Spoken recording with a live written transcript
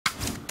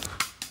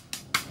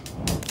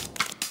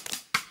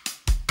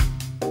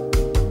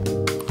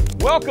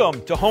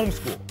Welcome to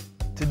Homeschool.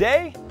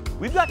 Today,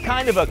 we've got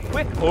kind of a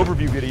quick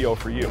overview video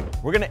for you.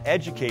 We're going to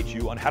educate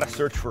you on how to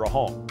search for a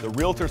home, the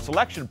realtor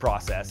selection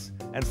process,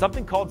 and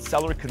something called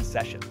seller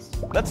concessions.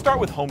 Let's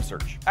start with home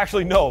search.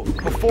 Actually, no,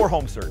 before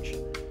home search.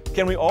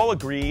 Can we all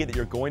agree that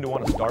you're going to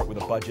want to start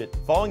with a budget?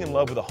 Falling in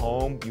love with a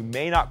home you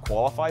may not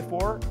qualify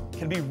for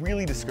can be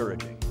really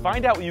discouraging.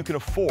 Find out what you can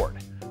afford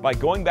by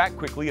going back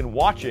quickly and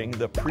watching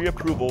the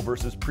pre-approval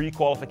versus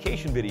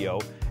pre-qualification video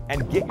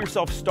and get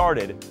yourself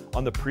started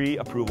on the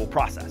pre-approval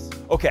process.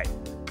 Okay,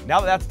 now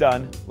that that's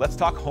done, let's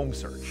talk home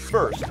search.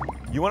 First,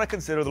 you want to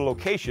consider the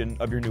location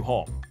of your new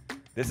home.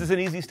 This is an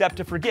easy step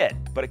to forget,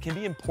 but it can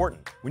be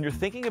important. When you're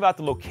thinking about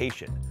the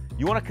location,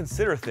 you want to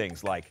consider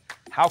things like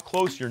how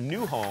close your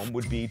new home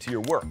would be to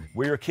your work,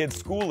 where your kid's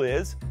school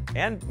is,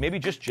 and maybe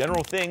just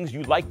general things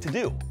you'd like to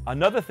do.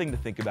 Another thing to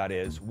think about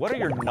is, what are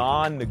your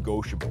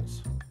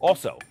non-negotiables?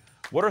 Also,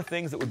 what are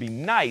things that would be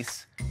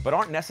nice but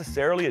aren't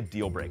necessarily a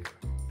deal breaker?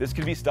 This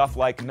could be stuff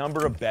like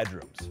number of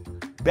bedrooms,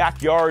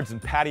 backyards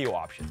and patio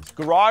options,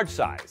 garage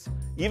size,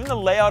 even the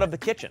layout of the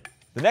kitchen.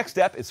 The next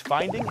step is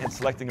finding and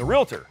selecting a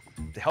realtor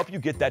to help you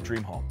get that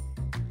dream home.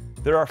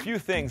 There are a few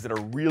things that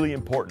are really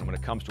important when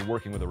it comes to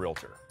working with a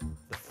realtor.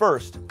 The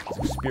first is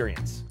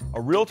experience.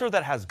 A realtor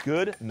that has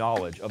good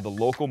knowledge of the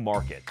local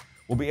market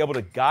will be able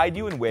to guide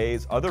you in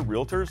ways other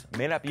realtors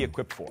may not be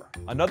equipped for.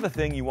 Another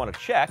thing you want to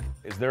check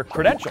is their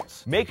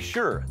credentials. Make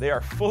sure they are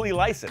fully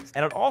licensed,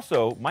 and it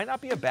also might not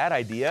be a bad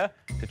idea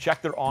to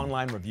check their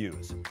online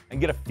reviews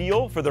and get a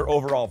feel for their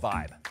overall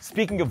vibe.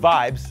 Speaking of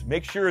vibes,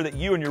 make sure that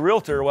you and your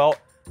realtor, well,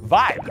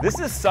 vibe. This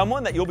is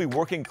someone that you'll be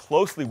working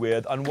closely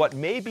with on what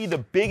may be the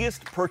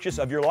biggest purchase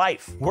of your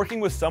life. Working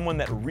with someone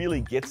that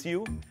really gets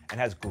you and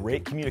has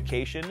great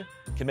communication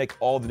can make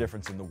all the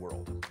difference in the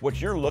world.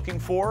 What you're looking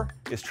for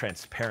is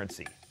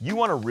transparency. You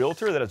want a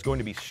realtor that is going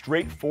to be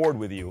straightforward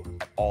with you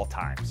at all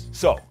times.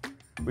 So,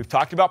 we've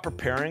talked about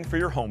preparing for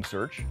your home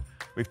search.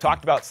 We've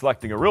talked about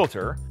selecting a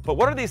realtor, but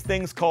what are these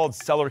things called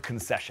seller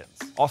concessions?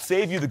 I'll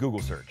save you the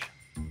Google search.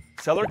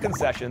 Seller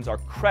concessions are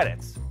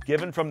credits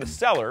given from the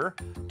seller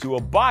to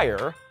a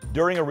buyer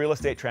during a real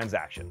estate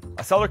transaction.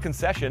 A seller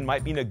concession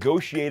might be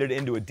negotiated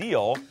into a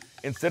deal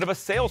instead of a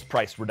sales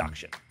price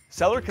reduction.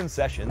 Seller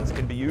concessions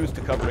can be used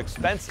to cover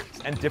expenses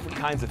and different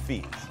kinds of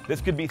fees. This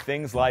could be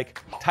things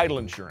like title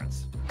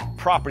insurance,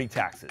 property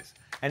taxes,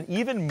 and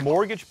even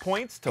mortgage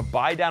points to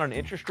buy down an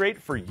interest rate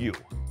for you.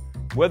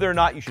 Whether or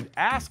not you should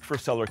ask for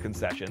seller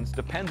concessions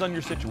depends on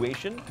your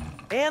situation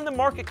and the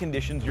market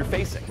conditions you're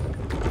facing.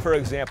 For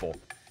example,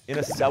 in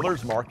a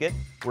seller's market,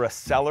 where a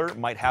seller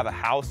might have a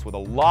house with a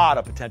lot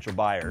of potential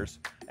buyers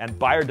and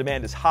buyer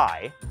demand is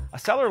high, a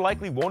seller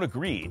likely won't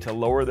agree to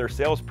lower their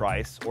sales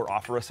price or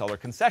offer a seller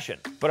concession.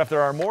 But if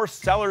there are more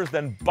sellers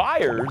than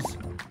buyers,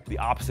 the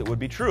opposite would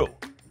be true.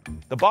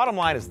 The bottom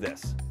line is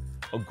this: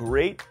 a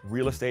great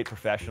real estate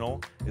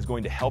professional is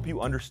going to help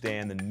you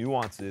understand the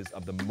nuances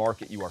of the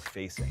market you are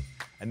facing,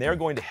 and they're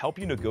going to help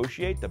you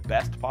negotiate the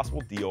best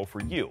possible deal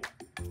for you.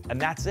 And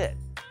that's it.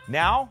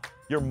 Now,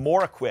 you're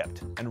more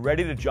equipped and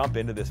ready to jump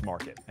into this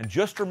market. And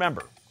just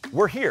remember,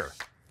 we're here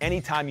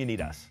anytime you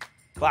need us.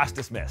 Class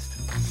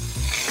dismissed.